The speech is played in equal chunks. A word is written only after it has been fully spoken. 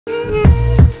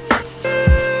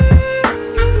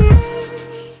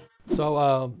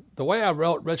So the way I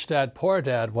wrote Rich Dad, Poor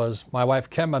Dad was my wife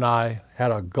Kim and I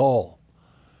had a goal.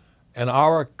 And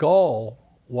our goal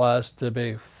was to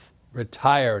be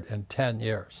retired in 10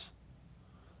 years.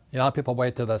 You know, people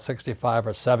wait till they're 65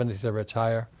 or 70 to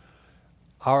retire.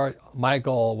 My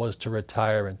goal was to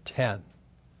retire in 10.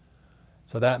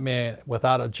 So that means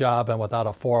without a job and without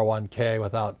a 401k,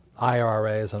 without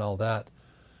IRAs and all that.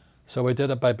 So we did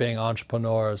it by being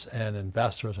entrepreneurs and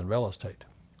investors in real estate.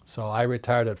 So I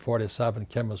retired at 47,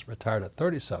 Kim was retired at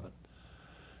 37.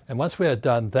 And once we had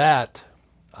done that,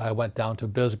 I went down to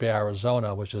Bisbee,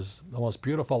 Arizona, which is the most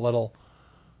beautiful little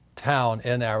town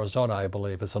in Arizona, I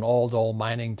believe. It's an old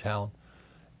mining town.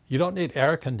 You don't need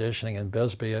air conditioning in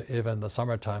Bisbee even in the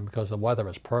summertime because the weather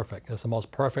is perfect. It's the most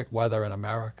perfect weather in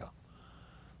America.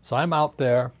 So I'm out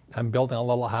there, I'm building a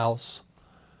little house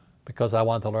because I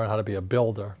wanted to learn how to be a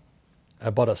builder. I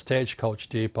bought a stagecoach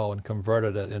depot and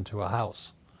converted it into a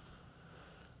house.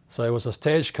 So it was a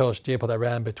stagecoach depot that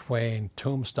ran between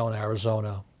Tombstone,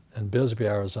 Arizona and Bisbee,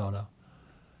 Arizona.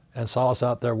 And so I was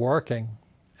out there working,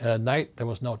 and at night there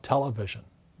was no television,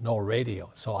 no radio,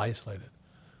 so isolated.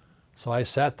 So I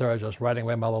sat there just writing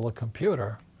away my little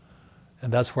computer,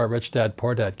 and that's where Rich Dad,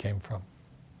 Poor Dad came from.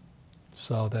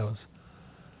 So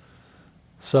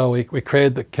we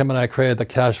created, Kim and I created the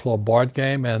cash flow board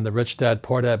game, and the Rich Dad,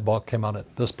 Poor Dad book came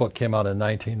out, this book came out in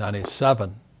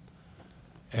 1997.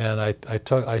 And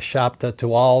I shopped it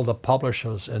to all the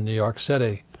publishers in New York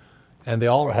City, and they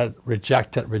all had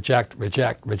reject. They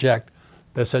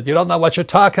said, you don't know what you're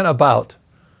talking about.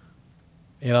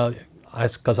 You know,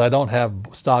 because I don't have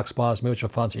stocks, bonds, mutual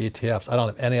funds, ETFs. I don't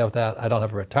have any of that. I don't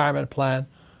have a retirement plan.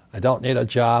 I don't need a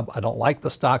job. I don't like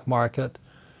the stock market.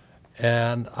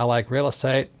 And I like real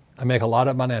estate. I make a lot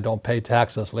of money. I don't pay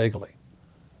taxes legally.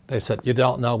 They said, you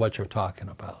don't know what you're talking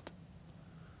about.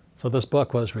 So this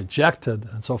book was rejected.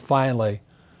 And so finally,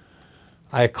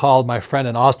 I called my friend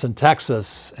in Austin,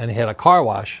 Texas, and he had a car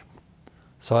wash.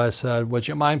 So I said, would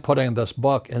you mind putting this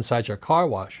book inside your car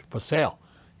wash for sale?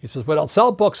 He says, we don't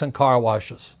sell books in car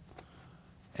washes.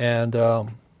 And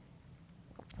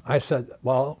I said,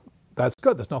 well, that's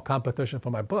good. There's no competition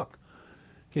for my book.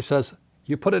 He says,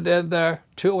 you put it in there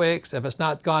 2 weeks. If it's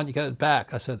not gone, you get it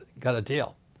back. I said, got a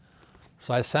deal.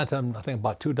 So I sent him, I think,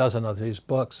 about 2 dozen of these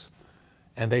books.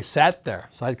 And they sat there.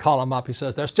 So I call him up. He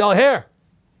says, they're still here.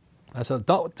 I said,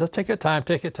 don't, just take your time,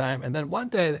 take your time. And then one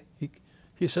day,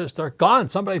 he says, they're gone.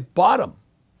 Somebody bought them.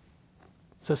 I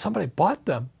said, somebody bought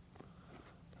them?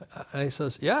 And he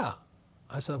says, yeah.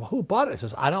 I said, well, who bought it? He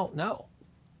says, I don't know.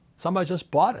 Somebody just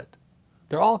bought it.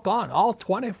 They're all gone, all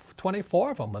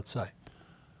 24 of them, let's say.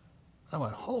 I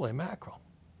went, holy mackerel.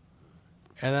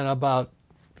 And then about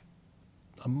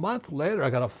a month later, I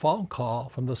got a phone call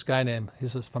from this guy named, he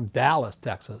says, from Dallas,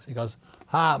 Texas. He goes,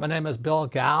 hi, my name is Bill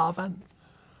Galvin.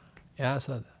 Yeah, I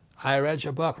said, I read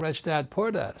your book, Rich Dad,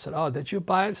 Poor Dad. I said, oh, did you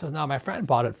buy it? He said, no, my friend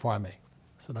bought it for me.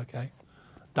 I said, okay.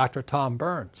 Dr. Tom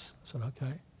Burns. I said,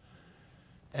 okay.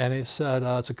 And he said,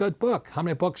 it's a good book. How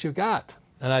many books you got?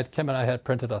 And Kim and I had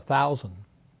printed 1,000.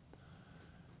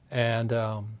 And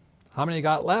how many you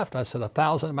got left? I said,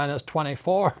 1,000 minus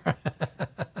 24.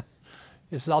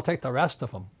 He said, I'll take the rest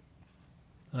of them.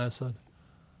 And I said,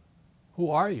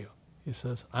 who are you? He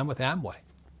says, I'm with Amway.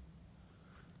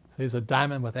 So he's a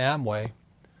diamond with Amway.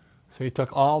 So he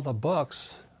took all the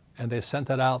books and they sent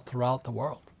it out throughout the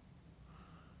world.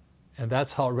 And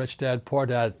that's how Rich Dad, Poor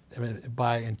Dad, I mean,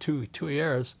 in two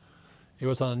years, it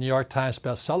was on the New York Times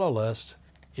bestseller list,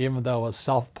 even though it was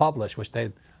self-published, which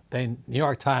New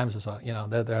York Times is,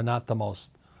 they're not the most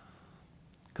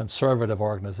conservative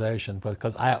organization, but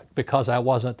because I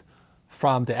wasn't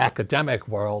from the academic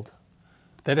world,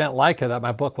 they didn't like it that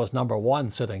my book was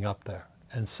 #1 sitting up there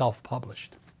and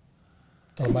self-published.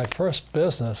 So my first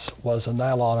business was a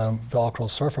nylon and Velcro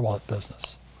surfer wallet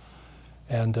business,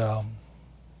 and it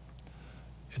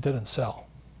didn't sell.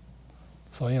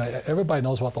 So everybody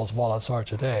knows what those wallets are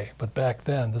today, but back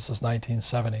then, this was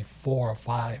 1974 or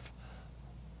 5.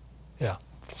 Yeah,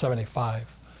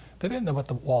 75. They didn't know what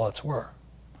the wallets were.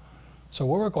 So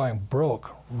we were going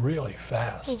broke really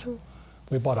fast. Mm-hmm.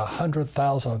 We bought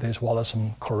 100,000 of these wallets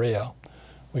from Korea.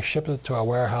 We shipped it to our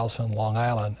warehouse in Long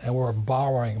Island, and we were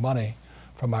borrowing money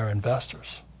from our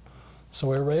investors. So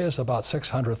we raised about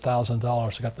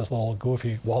 $600,000 to get this little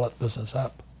goofy wallet business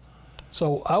up.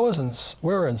 So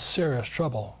we were in serious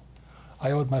trouble.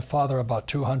 I owed my father about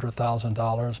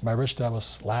 $200,000. My rich dad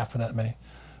was laughing at me.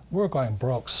 We were going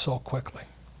broke so quickly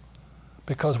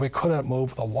because we couldn't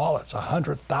move the wallets,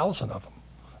 100,000 of them.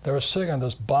 They were sitting in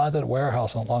this bonded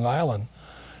warehouse on Long Island,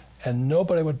 and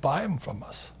nobody would buy them from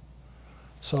us.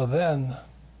 So then,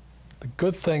 the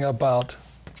good thing about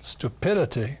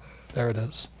stupidity There it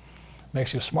is.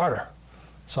 Makes you smarter.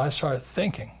 So I started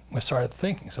thinking. We started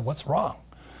thinking. I said, what's wrong?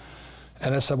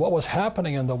 And I said, what was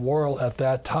happening in the world at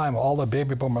that time, all the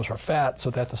baby boomers were fat, so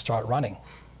they had to start running.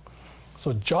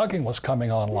 So jogging was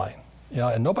coming online,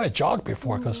 and nobody jogged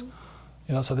before because,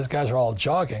 so these guys are all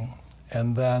jogging.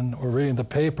 And then we're reading the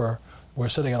paper. We're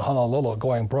sitting in Honolulu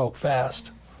going broke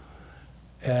fast.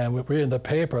 And we're reading the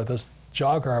paper. This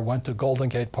jogger went to Golden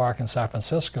Gate Park in San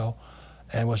Francisco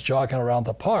and was jogging around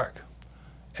the park.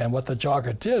 And what the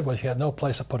jogger did was he had no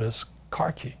place to put his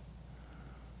car key.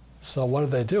 So what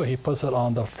did they do? He puts it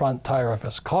on the front tire of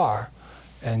his car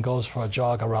and goes for a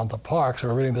jog around the park. So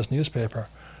we're reading this newspaper,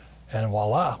 and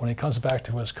voila, when he comes back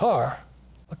to his car,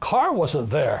 the car wasn't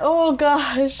there. Oh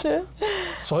gosh.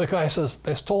 So the guy says,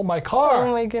 they stole my car.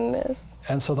 Oh my goodness.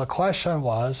 And so the question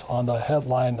was on the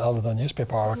headline of the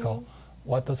newspaper article,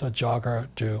 what does a jogger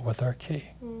do with their key?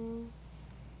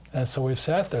 And so we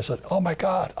sat there and said, oh my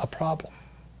God, a problem.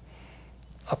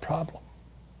 A problem.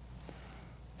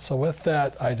 So with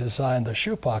that, I designed the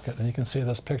shoe pocket, and you can see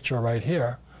this picture right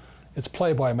here. It's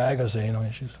Playboy magazine. I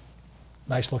mean, she's a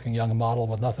nice-looking young model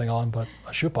with nothing on but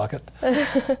a shoe pocket.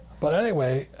 But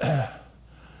anyway,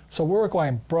 so we were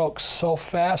going broke so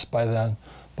fast by then,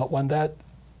 but when that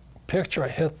picture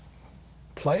hit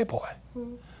Playboy,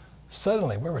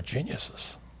 suddenly we were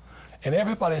geniuses. And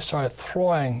everybody started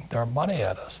throwing their money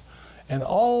at us. And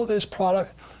all these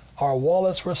products, our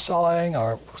wallets were selling,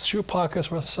 our shoe pockets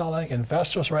were selling,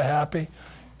 investors were happy,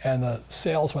 and the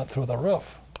sales went through the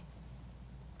roof.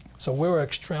 So we were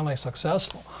extremely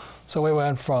successful. So we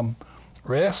went from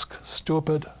risk,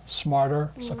 stupid,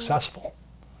 smarter, successful.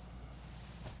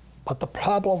 But the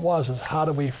problem was is how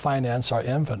do we finance our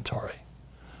inventory?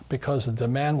 Because the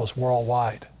demand was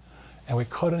worldwide, and we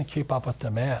couldn't keep up with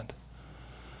demand.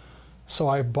 So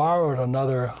I borrowed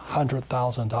another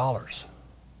 $100,000.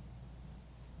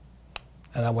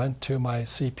 And I went to my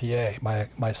CPA, my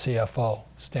CFO,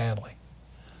 Stanley.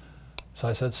 So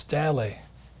I said, Stanley,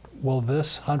 will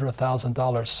this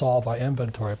 $100,000 solve our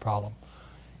inventory problem?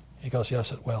 He goes,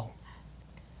 yes, it will.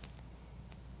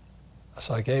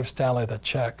 So I gave Stanley the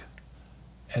check,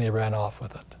 and he ran off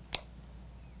with it.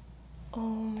 Oh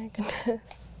my goodness.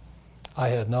 I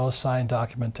had no signed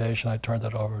documentation. I turned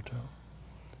it over to him.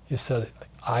 He said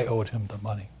I owed him the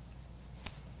money.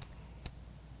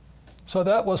 So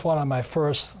that was one of my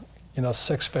first,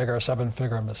 six-figure,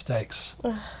 seven-figure mistakes.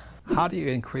 How do you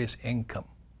increase income?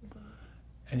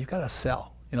 And you've got to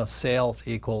sell. Sales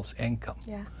equals income.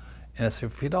 Yeah. And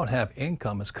if you don't have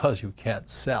income, it's because you can't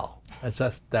sell. It's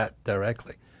just that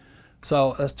directly.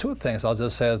 So there's two things I'll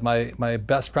just say. My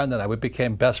best friend and I, we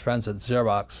became best friends at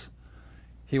Xerox.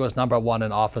 He was #1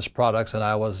 in office products, and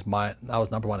I was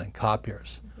 #1 in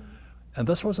copiers. And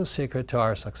this was a secret to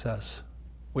our success.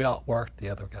 We outworked the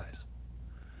other guys.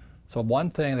 So one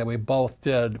thing that we both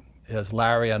did is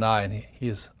Larry and I, and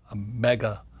he's a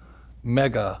mega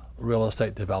real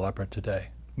estate developer today.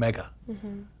 Mega.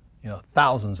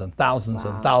 Thousands and thousands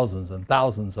and thousands and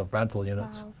thousands of rental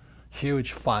units. Wow.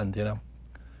 Huge fund,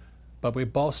 But we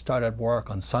both started work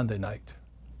on Sunday night.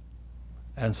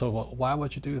 And so, well, why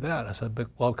would you do that? I said,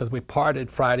 well, because we partied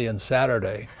Friday and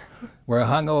Saturday. We're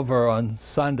hungover on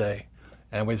Sunday,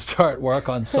 and we'd start work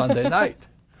on Sunday night.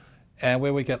 And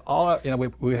we would get all our,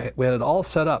 we had it all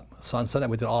set up. So on Sunday,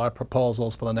 we did all our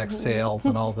proposals for the next sales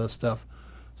and all this stuff.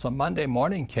 So Monday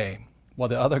morning came. Well,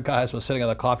 the other guys were sitting in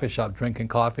the coffee shop drinking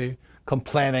coffee,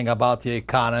 complaining about the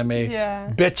economy,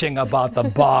 bitching about the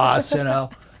boss,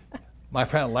 My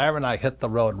friend Larry and I hit the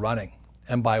road running.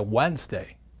 And by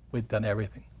Wednesday, we'd done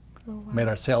everything. Oh, wow. Made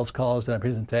our sales calls, done our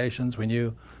presentations. We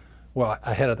knew we were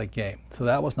ahead of the game. So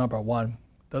that was #1.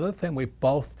 The other thing we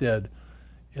both did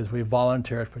is we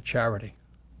volunteered for charity.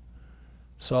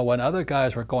 So when other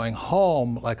guys were going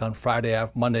home, like on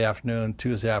Monday afternoon,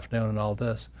 Tuesday afternoon, and all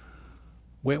this,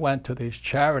 we went to these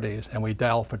charities and we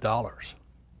dialed for dollars.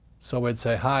 So we'd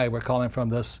say, hi, we're calling from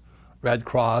this Red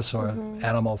Cross or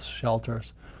animal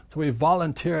shelters. So we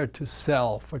volunteered to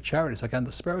sell for charities, again,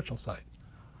 the spiritual side.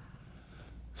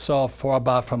 So for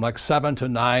about from like 7 to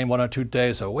 9, 1 or 2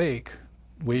 days a week,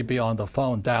 we'd be on the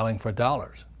phone dialing for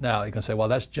dollars. Now you can say, well,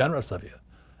 that's generous of you.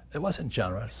 It wasn't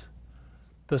generous.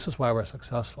 This is why we're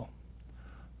successful.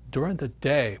 During the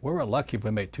day, we were lucky if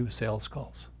we made 2 sales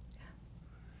calls.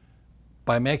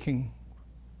 By making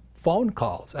phone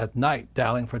calls at night,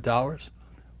 dialing for dollars,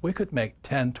 we could make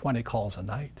 10, 20 calls a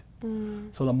night.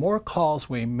 So the more calls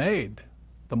we made,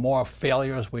 the more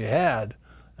failures we had,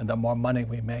 and the more money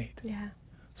we made. Yeah.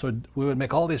 So we would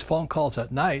make all these phone calls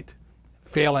at night,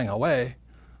 failing away,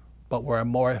 but we're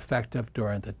more effective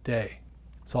during the day.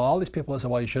 So all these people say,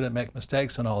 well, you shouldn't make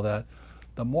mistakes and all that.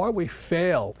 the more we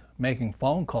failed making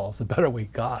phone calls, the better we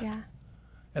got. Yeah.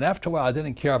 And after a while, I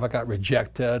didn't care if I got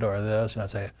rejected or this. And I'd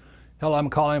say, hello, I'm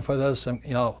calling for this. And,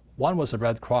 you know, one was the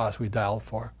Red Cross we dialed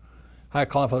for. Hi,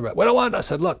 calling for the Red. We don't want it. I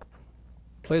said, look,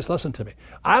 please listen to me.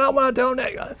 I don't want to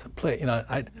donate. I said, please, you know,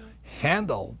 I'd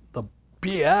handle the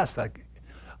BS. Like,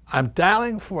 I'm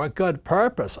dialing for a good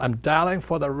purpose. I'm dialing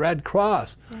for the Red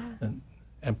Cross. Yeah.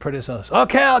 And pretty soon,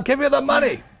 okay, I'll give you the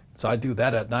money. So I do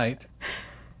that at night.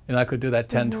 And I could do that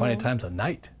 10, 20 times a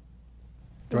night.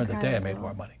 During the day, I made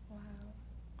more money. Wow.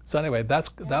 So anyway, that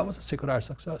was the secret of our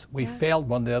success. We failed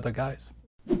one of the other guys.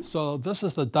 So this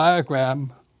is the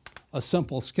diagram, a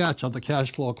simple sketch of the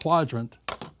cash flow quadrant.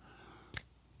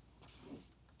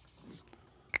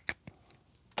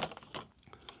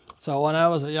 So when I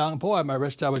was a young boy, my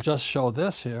rich dad would just show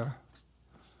this here.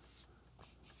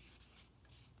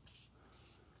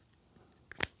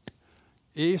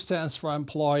 E stands for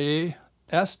employee,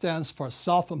 S stands for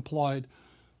self-employed,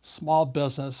 small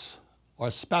business,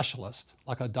 or specialist,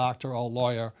 like a doctor or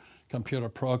lawyer, computer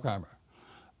programmer.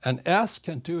 And S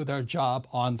can do their job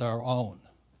on their own.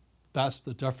 That's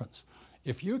the difference.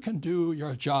 If you can do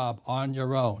your job on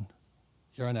your own,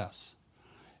 you're an S.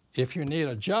 If you need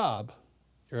a job,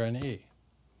 you're an E.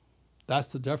 That's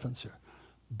the difference here.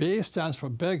 B stands for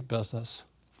big business,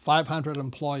 500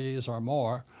 employees or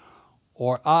more,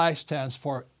 or I stands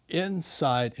for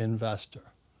inside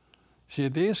investor. See,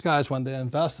 these guys, when they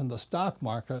invest in the stock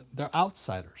market, they're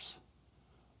outsiders.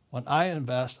 When I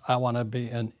invest, I want to be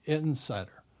an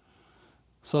insider.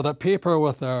 So the people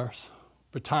with their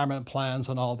retirement plans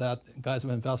and all that, guys who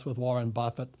invest with Warren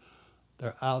Buffett,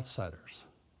 they're outsiders.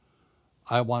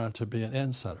 I wanted to be an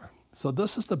insider. So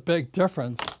this is the big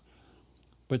difference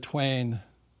between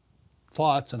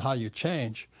thoughts and how you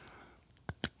change.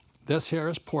 This here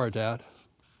is poor dad.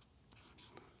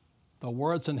 The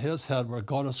words in his head were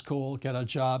go to school, get a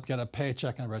job, get a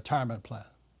paycheck, and a retirement plan.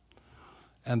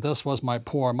 And this was my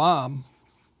poor mom.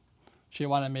 She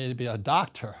wanted me to be a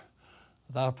doctor.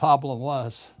 The problem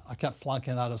was I kept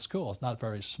flunking out of school. It's not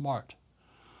very smart.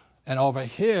 And over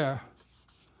here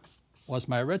was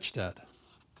my rich dad.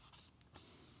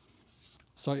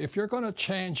 So if you're going to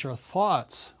change your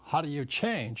thoughts, how do you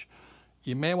change?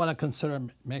 You may want to consider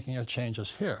making your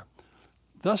changes here.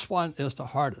 This one is the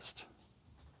hardest,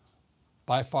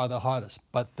 by far the hardest,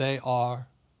 but they are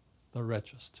the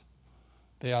richest.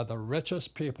 They are the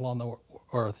richest people on the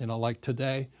earth. You know, like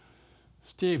today,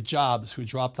 Steve Jobs, who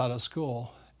dropped out of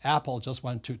school, Apple just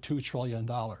went to $2 trillion.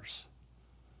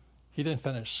 He didn't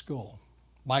finish school.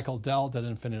 Michael Dell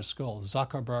didn't finish school.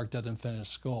 Zuckerberg didn't finish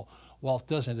school. Walt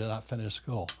Disney did not finish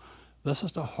school. This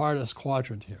is the hardest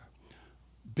quadrant here.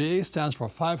 B stands for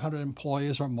 500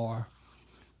 employees or more,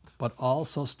 but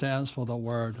also stands for the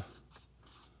word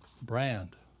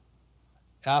brand.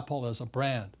 Apple is a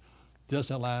brand.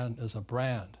 Disneyland is a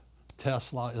brand.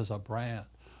 Tesla is a brand.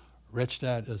 Rich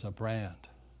Dad is a brand.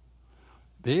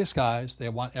 These guys, they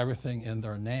want everything in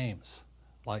their names,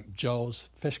 like Joe's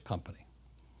Fish Company.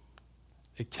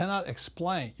 It cannot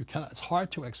explain, it's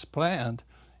hard to expand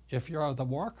if you're the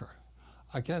worker.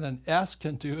 Again, an S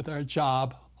can do their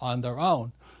job on their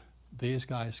own. These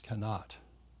guys cannot.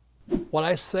 What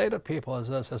I say to people is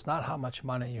this: it's not how much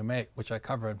money you make, which I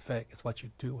cover in Fake, it's what you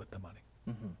do with the money.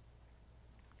 Mm-hmm.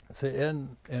 See,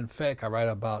 in Fake, I write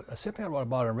about, the same thing I wrote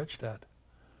about in Rich Dad,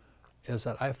 is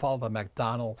that I follow the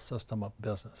McDonald's system of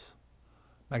business.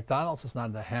 McDonald's is not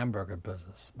in the hamburger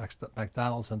business.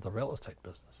 McDonald's is in the real estate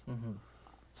business. Mm-hmm.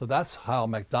 So that's how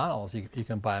McDonald's, you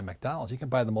can buy a McDonald's. You can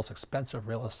buy the most expensive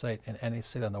real estate in any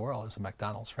city in the world is a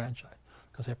McDonald's franchise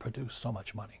because they produce so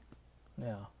much money.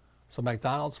 Yeah. So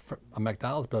a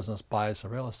McDonald's business buys the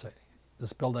real estate.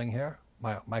 This building here,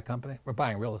 my company, we're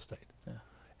buying real estate. Yeah.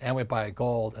 And we buy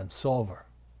gold and silver.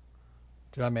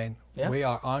 Do you know what I mean? Yeah. We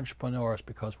are entrepreneurs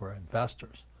because we're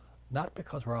investors, not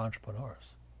because we're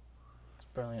entrepreneurs. It's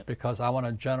brilliant. Because I want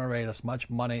to generate as much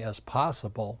money as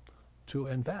possible to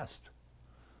invest.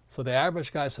 So the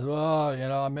average guy says, oh, you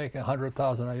know, I'm making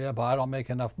 $100,000 a year, but I don't make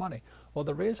enough money. Well,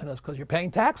 the reason is because you're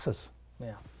paying taxes.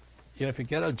 Yeah. You know, if you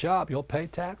get a job, you'll pay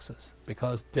taxes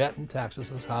because debt and taxes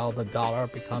is how the dollar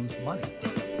becomes money.